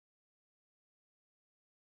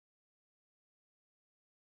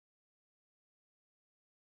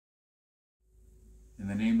In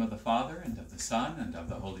the name of the Father, and of the Son, and of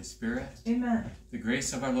the Holy Spirit. Amen. The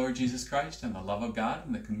grace of our Lord Jesus Christ, and the love of God,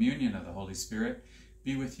 and the communion of the Holy Spirit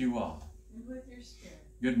be with you all. And with your spirit.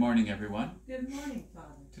 Good morning, everyone. Good morning, Father.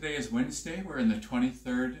 Today is Wednesday. We're in the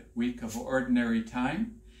 23rd week of Ordinary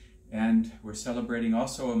Time, and we're celebrating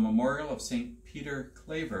also a memorial of St. Peter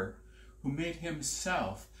Claver, who made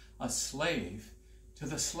himself a slave to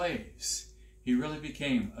the slaves. He really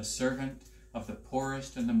became a servant of the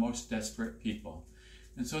poorest and the most desperate people.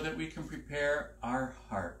 And so that we can prepare our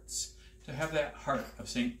hearts to have that heart of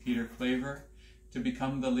St. Peter Claver, to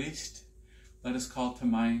become the least, let us call to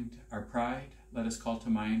mind our pride. Let us call to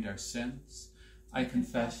mind our sins. I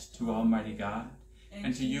confess to Almighty God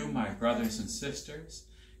and to you, my brothers and sisters,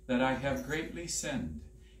 that I have greatly sinned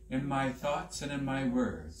in my thoughts and in my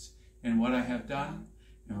words, in what I have done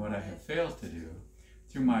and what I have failed to do,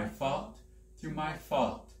 through my fault, through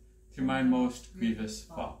my most grievous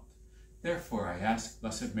fault. Therefore I ask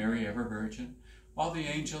Blessed Mary, ever Virgin, all the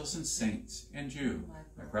angels and saints, and you,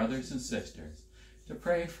 my brothers and sisters, to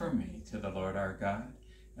pray for me to the Lord our God.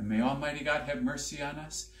 And may Almighty God have mercy on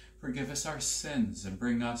us, forgive us our sins, and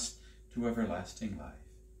bring us to everlasting life.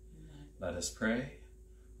 Amen. Let us pray.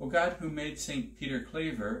 O God, who made St. Peter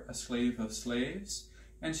Claver a slave of slaves,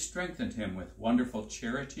 and strengthened him with wonderful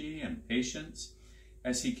charity and patience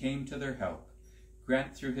as he came to their help,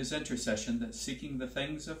 grant through his intercession that, seeking the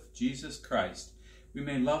things of Jesus Christ, we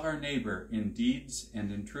may love our neighbor in deeds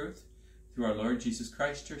and in truth, through our Lord Jesus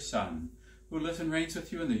Christ, your Son, who lives and reigns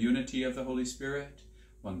with you in the unity of the Holy Spirit,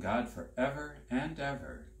 one God, forever and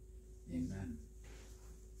ever. Amen.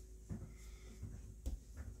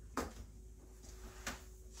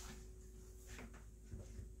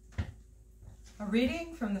 A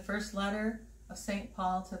reading from the first letter of St.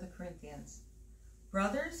 Paul to the Corinthians.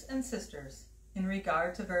 Brothers and sisters, in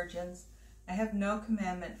regard to virgins, I have no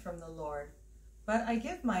commandment from the Lord, but I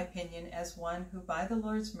give my opinion as one who by the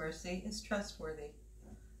Lord's mercy is trustworthy.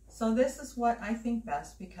 So this is what I think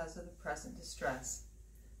best because of the present distress,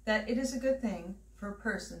 that it is a good thing for a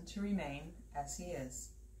person to remain as he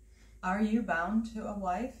is. Are you bound to a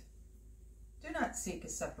wife? Do not seek a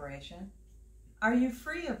separation. Are you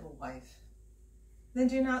free of a wife? Then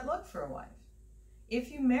do not look for a wife. If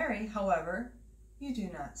you marry, however, you do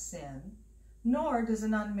not sin, nor does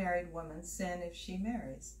an unmarried woman sin if she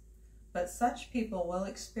marries. But such people will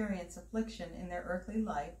experience affliction in their earthly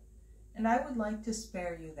life, and I would like to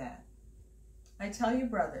spare you that. I tell you,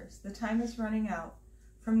 brothers, the time is running out.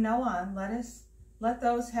 From now on, let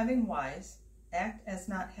those having wives act as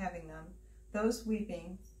not having them, those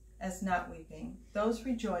weeping as not weeping, those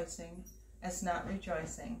rejoicing as not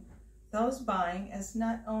rejoicing, those buying as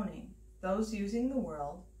not owning, those using the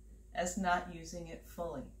world as not using it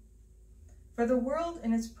fully. For the world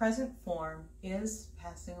in its present form is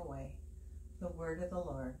passing away. The word of the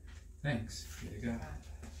Lord. Thanks be to God.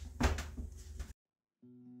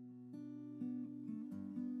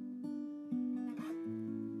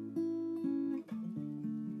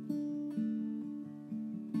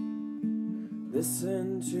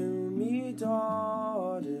 Listen to me,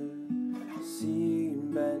 daughter, see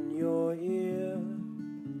and bend your ear.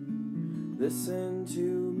 Listen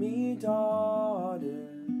to me, daughter,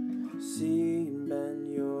 see and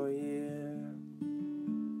bend your ear.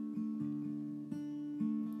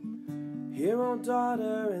 Hear, O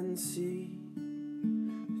daughter, and see,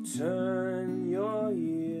 turn your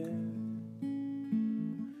ear.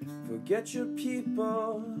 Forget your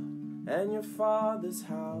people and your father's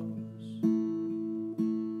house.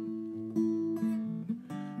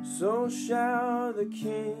 So shall the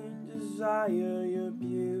King desire your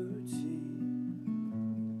beauty,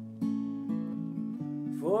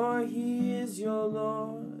 for he is your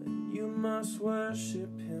Lord, you must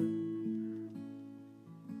worship him.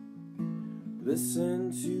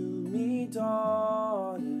 Listen to me,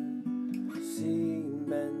 daughter, see and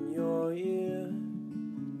bend your ear.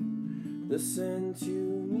 Listen to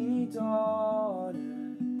me,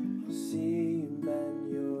 daughter, see and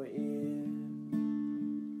bend your ear.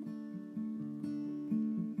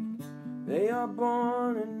 They are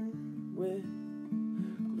born with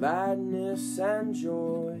gladness and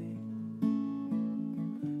joy.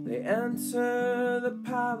 They enter the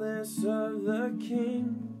palace of the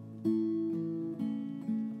King,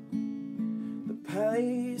 the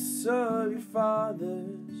place of your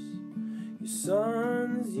fathers. Your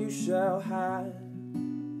sons you shall have.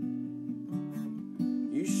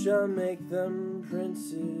 You shall make them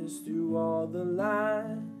princes through all the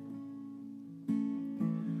land.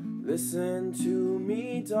 Listen to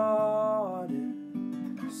me, daughter,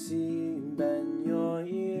 see and bend your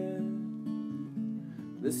ear.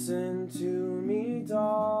 Listen to me,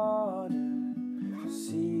 daughter,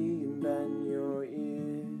 see and bend your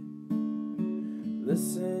ear.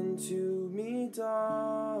 Listen to me,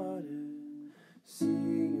 daughter, see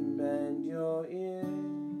and bend your ear.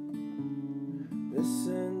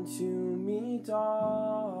 Listen to me,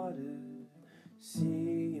 daughter,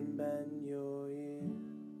 see and bend your ear.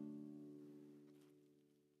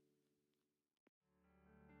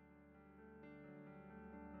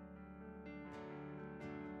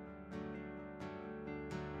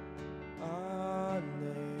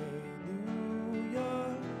 Alleluia,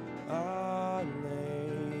 alleluia,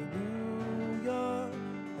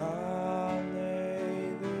 alleluia,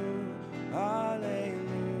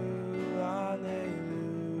 alleluia, alleluia.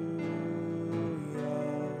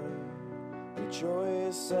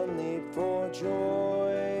 Rejoice and leap for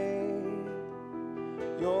joy,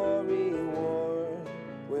 your reward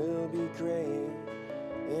will be great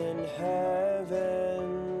in heaven.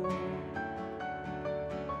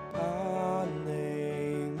 Alleluia,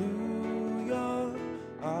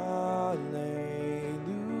 alleluia,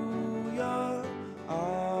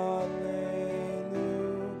 alleluia,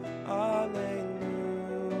 alleluia,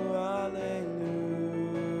 alleluia.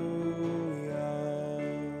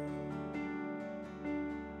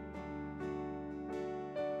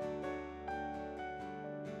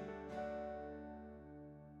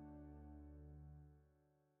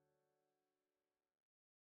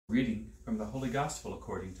 Reading from the Holy Gospel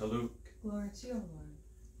according to Luke. Glory to you, Lord.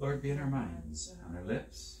 Lord, be in our minds, on our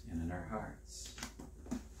lips, and in our hearts.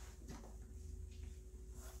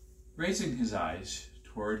 Raising his eyes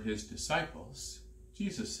toward his disciples,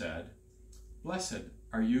 Jesus said, "Blessed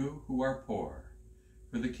are you who are poor,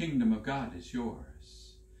 for the kingdom of God is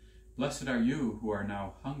yours. Blessed are you who are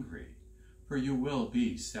now hungry, for you will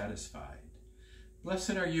be satisfied.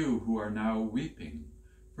 Blessed are you who are now weeping,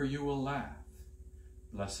 for you will laugh.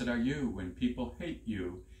 Blessed are you when people hate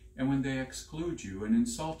you, and when they exclude you and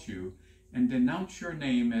insult you, and denounce your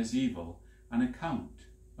name as evil on account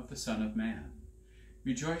of the Son of Man.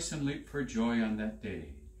 Rejoice and leap for joy on that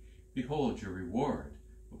day. Behold, your reward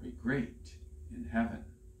will be great in heaven.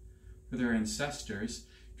 For their ancestors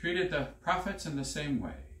treated the prophets in the same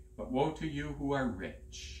way, but woe to you who are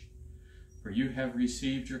rich, for you have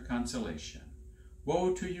received your consolation.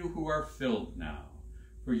 Woe to you who are filled now,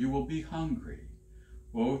 for you will be hungry.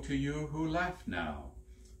 Woe to you who laugh now,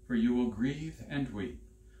 for you will grieve and weep.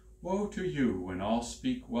 Woe to you when all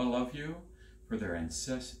speak well of you, for their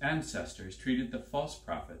ancestors treated the false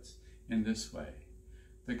prophets in this way."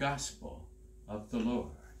 The Gospel of the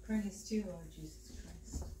Lord. Praise to you, Lord Jesus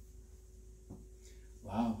Christ.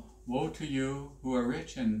 Wow. Woe to you who are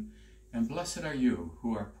rich, and blessed are you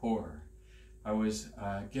who are poor. I was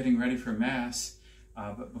getting ready for Mass,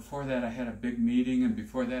 but before that I had a big meeting, and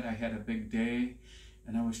before that I had a big day.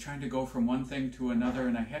 And I was trying to go from one thing to another,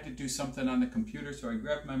 and I had to do something on the computer, so I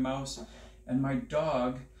grabbed my mouse, and my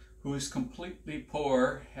dog, who is completely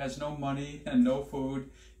poor, has no money and no food,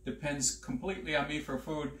 depends completely on me for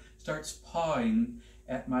food, starts pawing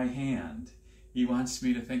at my hand. He wants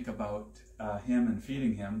me to think about him and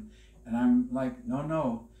feeding him, and I'm like,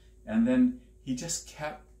 no. And then he just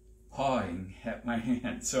kept pawing at my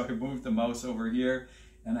hand, so I moved the mouse over here,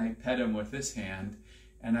 and I pet him with this hand,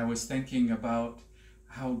 and I was thinking about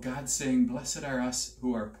how God's saying, blessed are us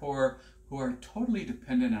who are poor, who are totally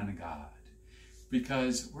dependent on God,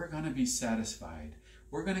 because we're going to be satisfied.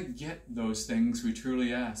 We're going to get those things we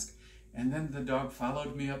truly ask. And then the dog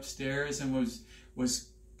followed me upstairs and was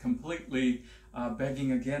completely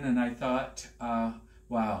begging again, and I thought,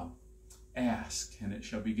 wow, ask and it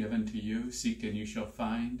shall be given to you, seek and you shall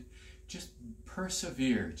find. Just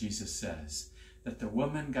persevere, Jesus says, that the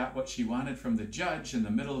woman got what she wanted from the judge in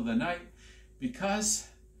the middle of the night, because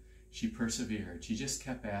she persevered. She just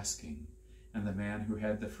kept asking. And the man who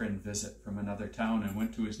had the friend visit from another town and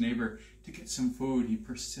went to his neighbor to get some food, he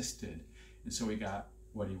persisted. And so he got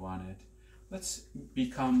what he wanted. Let's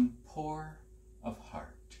become poor of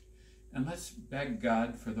heart. And let's beg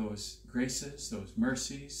God for those graces, those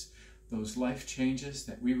mercies, those life changes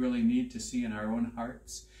that we really need to see in our own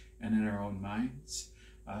hearts and in our own minds,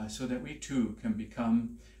 so that we too can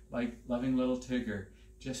become like loving little Tigger,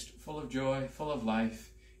 just full of joy, full of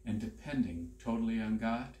life, and depending totally on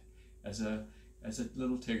God, as a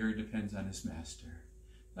little Tigger depends on his master.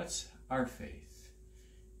 That's our faith.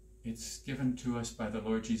 It's given to us by the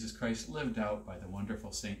Lord Jesus Christ, lived out by the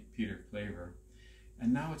wonderful St. Peter Claver.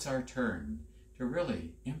 And now it's our turn to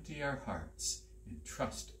really empty our hearts and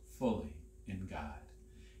trust fully in God.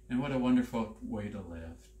 And what a wonderful way to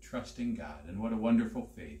live, trusting God, and what a wonderful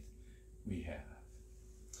faith we have.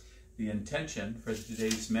 The intention for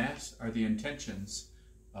today's Mass are the intentions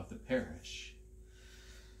of the parish.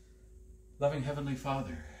 Loving Heavenly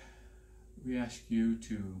Father, we ask you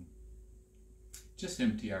to just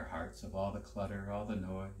empty our hearts of all the clutter, all the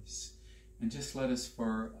noise, and just let us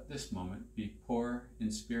for this moment be poor in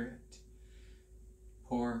spirit,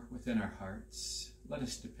 poor within our hearts. Let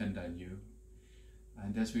us depend on you.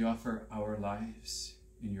 And as we offer our lives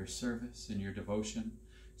in your service, in your devotion,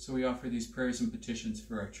 so we offer these prayers and petitions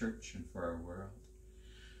for our church and for our world.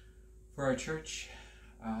 For our church,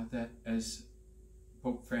 that as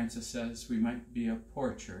Pope Francis says, we might be a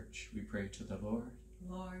poor church, we pray to the Lord.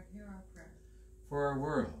 Lord, hear our prayer. For our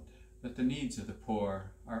world, that the needs of the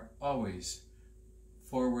poor are always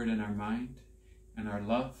forward in our mind, and our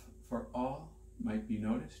love for all might be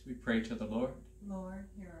noticed, we pray to the Lord. Lord,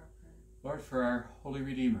 hear our prayer. Lord, for our Holy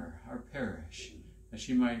Redeemer, our parish, that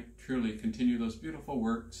she might truly continue those beautiful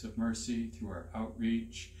works of mercy through our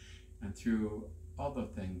outreach and through all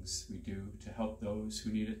the things we do to help those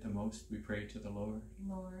who need it the most, we pray to the Lord.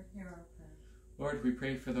 Lord, hear our prayer. Lord, we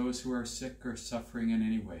pray for those who are sick or suffering in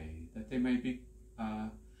any way, that they may be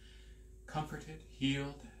comforted,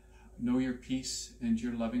 healed, know your peace and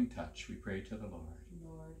your loving touch, we pray to the Lord.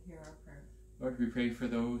 Lord, hear our prayer. Lord, we pray for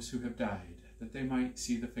those who have died, that they might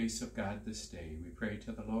see the face of God this day, we pray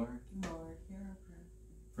to the Lord. Lord, hear our prayer.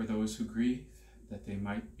 For those who grieve, that they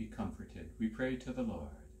might be comforted, we pray to the Lord.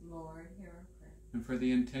 Lord, hear our prayer. And for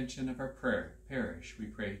the intention of our parish, we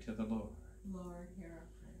pray to the Lord. Lord, hear our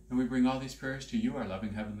prayer. And we bring all these prayers to you, our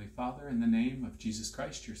loving Heavenly Father, in the name of Jesus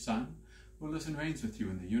Christ, your Son, who lives and reigns with you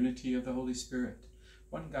in the unity of the Holy Spirit,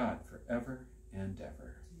 one God, forever and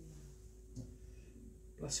ever. Amen.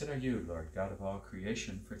 Blessed are you, Lord God of all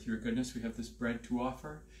creation, for through your goodness we have this bread to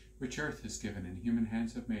offer, which earth has given and human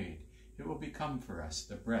hands have made. It will become for us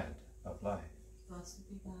the bread of life. Blessed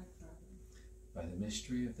be God forever. By the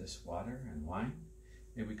mystery of this water and wine,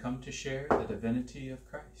 may we come to share the divinity of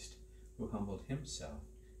Christ, who humbled himself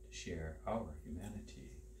to share our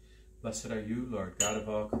humanity. Blessed are you, Lord God of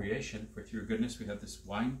all creation, for through your goodness we have this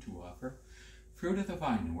wine to offer, fruit of the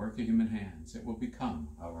vine and work of human hands. It will become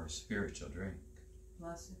our spiritual drink.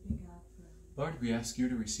 Blessed be God forever. Lord, we ask you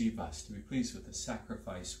to receive us, to be pleased with the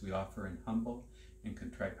sacrifice we offer in humble and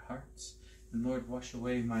contrite hearts. And Lord, wash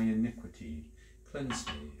away my iniquity, cleanse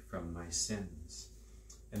me from my sins.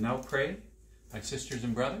 And now pray, my sisters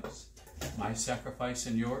and brothers, my sacrifice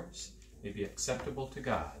and yours may be acceptable to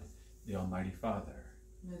God, the Almighty Father.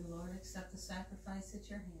 May the Lord accept the sacrifice at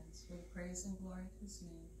your hands for the praise and glory of his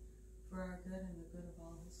name, for our good and the good of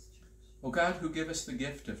all his church. O God, who give us the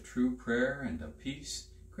gift of true prayer and of peace,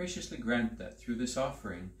 graciously grant that through this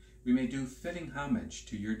offering we may do fitting homage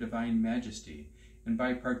to your divine majesty, and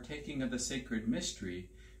by partaking of the sacred mystery,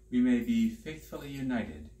 we may be faithfully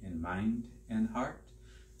united in mind and heart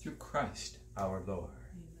through Christ our Lord.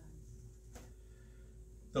 Amen.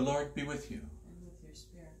 The Lord be with you. And with your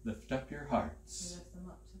spirit. Lift up your We hearts. lift them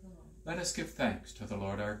up to the Lord. Let us give thanks to the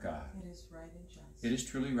Lord our God. It is right and just. It is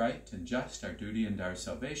truly right and just, our duty and our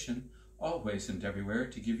salvation, always and everywhere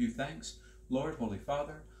to give you thanks, Lord, Holy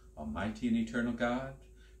Father, Almighty and eternal God,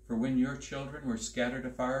 for when your children were scattered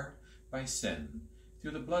afar by sin,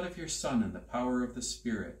 through the blood of your Son and the power of the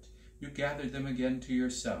Spirit, you gathered them again to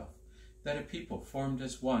yourself, that a people formed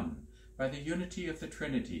as one, by the unity of the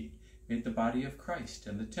Trinity, made the body of Christ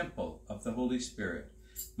and the temple of the Holy Spirit,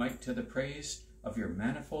 might to the praise of your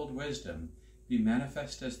manifold wisdom be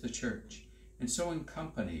manifest as the Church, and so in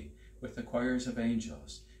company with the choirs of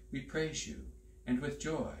angels, we praise you, and with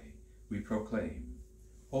joy we proclaim,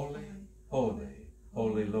 Holy, holy,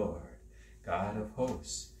 holy Lord, God of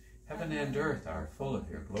hosts, heaven and earth are full of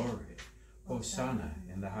your glory. Hosanna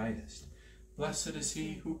in the highest. Blessed is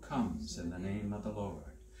he who comes in the name of the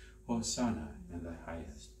Lord. Hosanna in the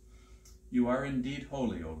highest. You are indeed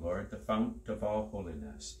holy, O Lord, the fount of all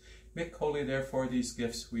holiness. Make holy, therefore, these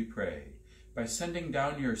gifts, we pray, by sending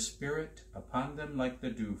down your Spirit upon them like the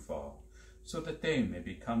dewfall, so that they may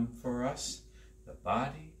become for us the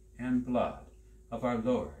body and blood of our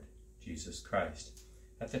Lord Jesus Christ.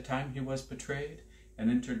 At the time he was betrayed and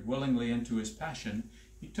entered willingly into his passion,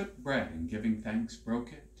 he took bread and giving thanks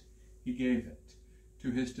broke it. He gave it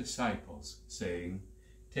to his disciples, saying,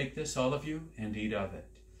 Take this, all of you, and eat of it,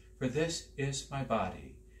 for this is my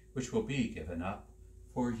body, which will be given up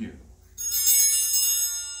for you.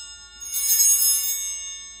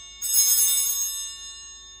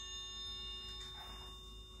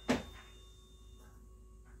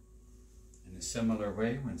 In a similar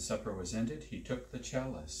way, when supper was ended, he took the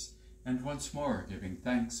chalice, and once more giving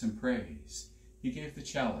thanks and praise, he gave the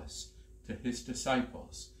chalice to his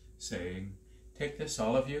disciples, saying, Take this,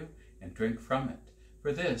 all of you, and drink from it,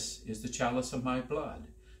 for this is the chalice of my blood,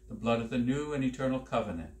 the blood of the new and eternal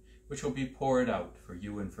covenant, which will be poured out for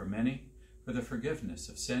you and for many, for the forgiveness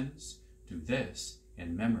of sins. Do this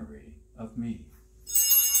in memory of me.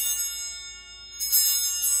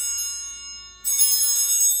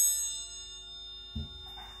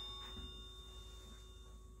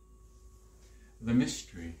 The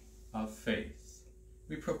mystery of faith.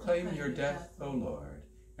 We proclaim your death, O Lord,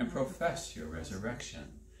 and profess your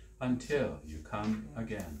resurrection until you come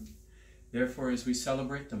again. Therefore, as we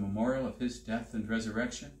celebrate the memorial of his death and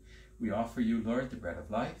resurrection, we offer you, Lord, the bread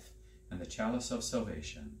of life and the chalice of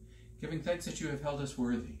salvation, giving thanks that you have held us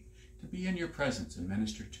worthy to be in your presence and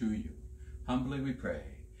minister to you. Humbly we pray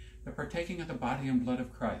that, partaking of the body and blood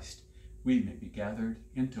of Christ, we may be gathered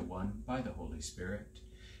into one by the Holy Spirit.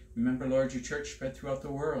 Remember, Lord, your church spread throughout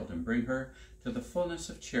the world, and bring her to the fullness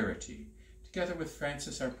of charity, together with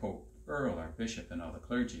Francis our Pope, Earl our Bishop, and all the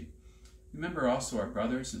clergy. Remember also our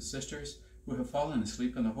brothers and sisters who have fallen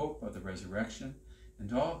asleep in the hope of the resurrection,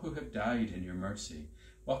 and all who have died in your mercy.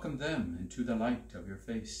 Welcome them into the light of your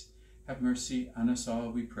face. Have mercy on us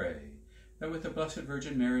all, we pray, that with the Blessed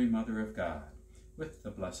Virgin Mary, Mother of God, with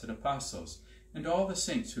the blessed apostles, and all the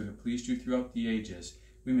saints who have pleased you throughout the ages,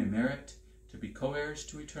 we may merit to be co-heirs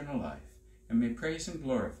to eternal life, and may praise and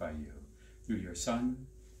glorify you through your Son,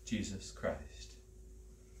 Jesus Christ.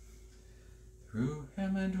 Through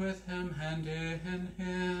him and with him and in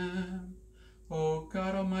him, O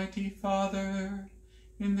God Almighty Father,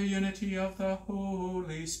 in the unity of the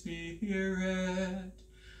Holy Spirit,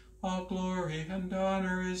 all glory and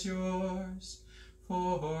honor is yours,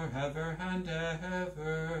 forever and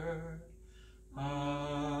ever.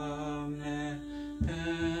 Amen.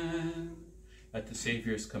 At the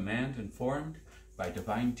Savior's command, informed by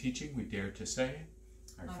divine teaching, we dare to say,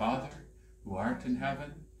 Our Father, who art in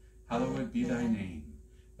heaven, hallowed be thy name.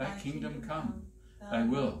 Thy kingdom come, thy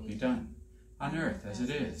will be done, on earth as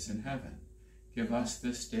it is in heaven. Give us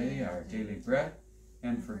this day our daily bread,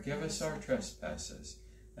 and forgive us our trespasses,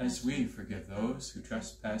 as we forgive those who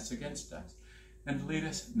trespass against us. And lead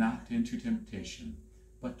us not into temptation,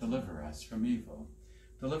 but deliver us from evil.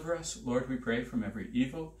 Deliver us, Lord, we pray, from every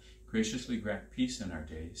evil. Graciously grant peace in our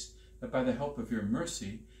days, that by the help of your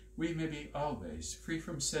mercy we may be always free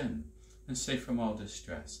from sin and safe from all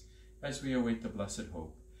distress, as we await the blessed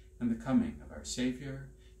hope and the coming of our Savior,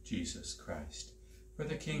 Jesus Christ. For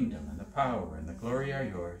the kingdom and the power and the glory are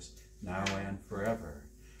yours, now and forever.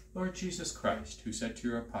 Lord Jesus Christ, who said to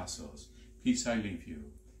your apostles, Peace I leave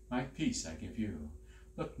you, my peace I give you.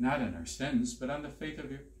 Look not on our sins, but on the faith of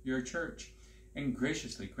your church, and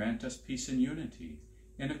graciously grant us peace and unity,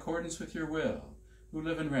 in accordance with your will, who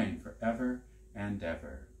live and reign forever and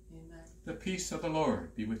ever. Amen. The peace of the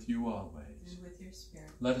Lord be with you always. And with your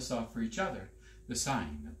spirit. Let us offer each other the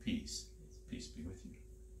sign of peace. Peace be with you.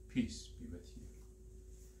 Peace be with you.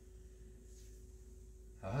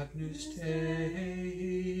 Agnus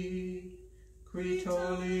Dei, qui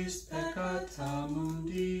tollis peccata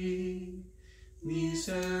mundi,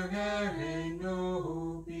 miserere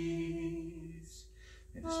nobis.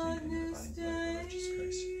 May this mean in the divine blood of the Lord Jesus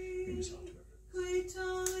Christ bring us all to our Qui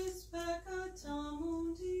tollis peccata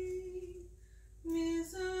mundi,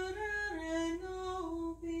 miserere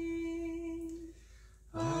nobis.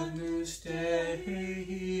 Agnus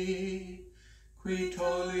Dei, qui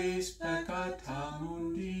tollis peccata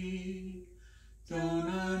mundi,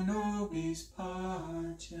 dona nobis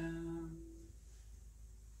pacem.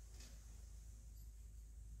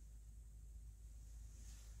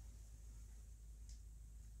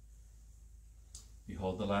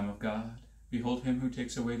 Behold the Lamb of God. Behold him who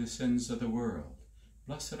takes away the sins of the world.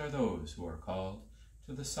 Blessed are those who are called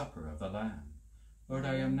to the supper of the Lamb. Lord,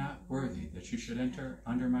 I am not worthy that you should enter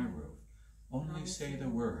under my roof. Only say the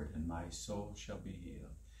word, and my soul shall be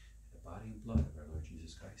healed. The body and blood of our Lord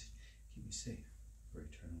Jesus Christ, keep me safe for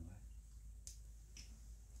eternal life.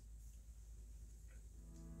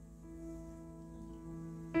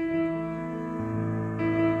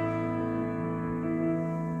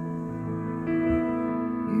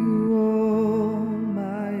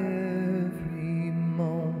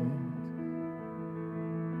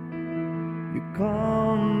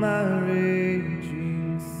 Calm my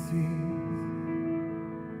raging seas.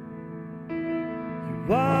 You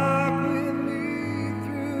walk with me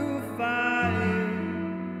through fire.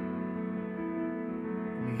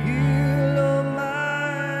 You heal all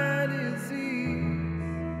my disease.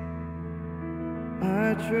 I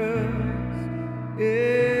trust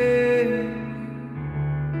in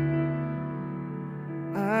you.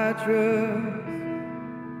 I trust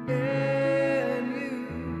in you.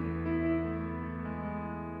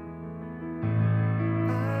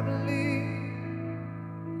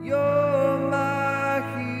 You're my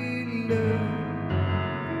healer.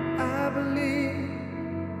 I believe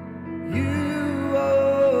you.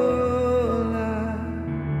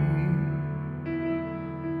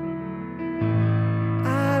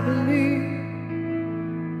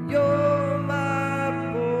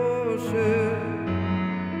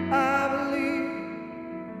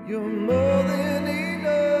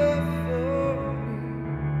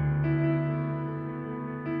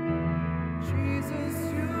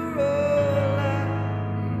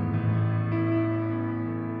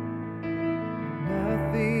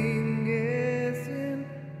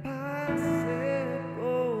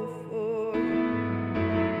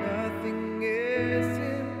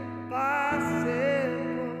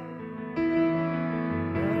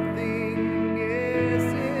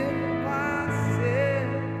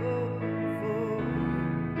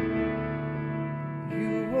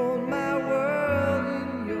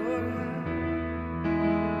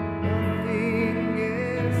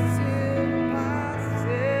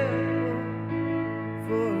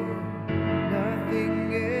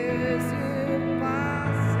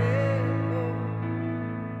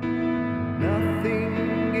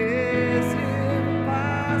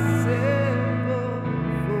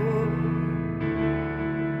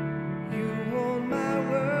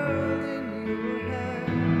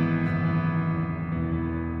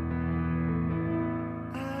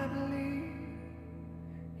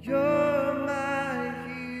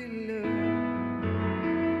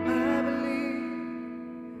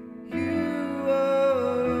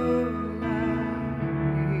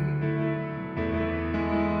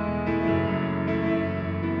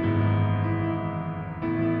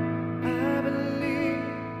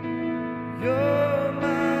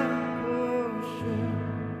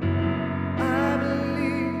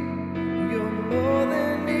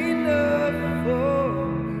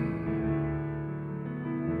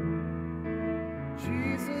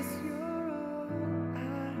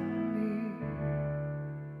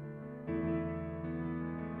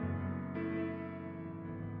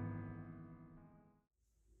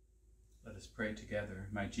 pray together.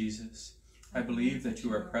 My Jesus, I believe that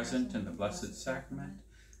you are present in the Blessed Sacrament.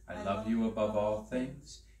 I love you above all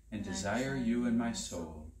things and desire you in my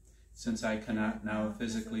soul. Since I cannot now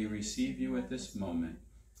physically receive you at this moment,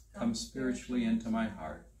 come spiritually into my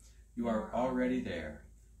heart. You are already there.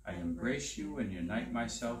 I embrace you and unite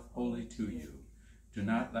myself wholly to you. Do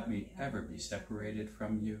not let me ever be separated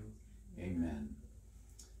from you. Amen.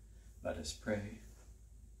 Let us pray.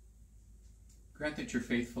 Grant that your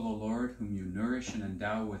faithful, O Lord, whom you nourish and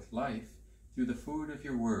endow with life through the food of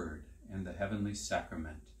your word and the heavenly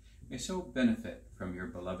sacrament, may so benefit from your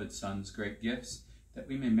beloved Son's great gifts that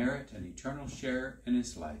we may merit an eternal share in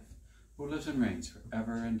his life, who lives and reigns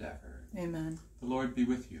forever and ever. Amen. The Lord be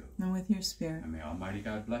with you. And with your spirit. And may Almighty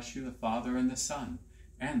God bless you, the Father and the Son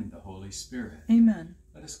and the Holy Spirit. Amen.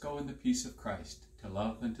 Let us go in the peace of Christ to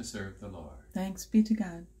love and to serve the Lord. Thanks be to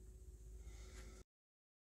God.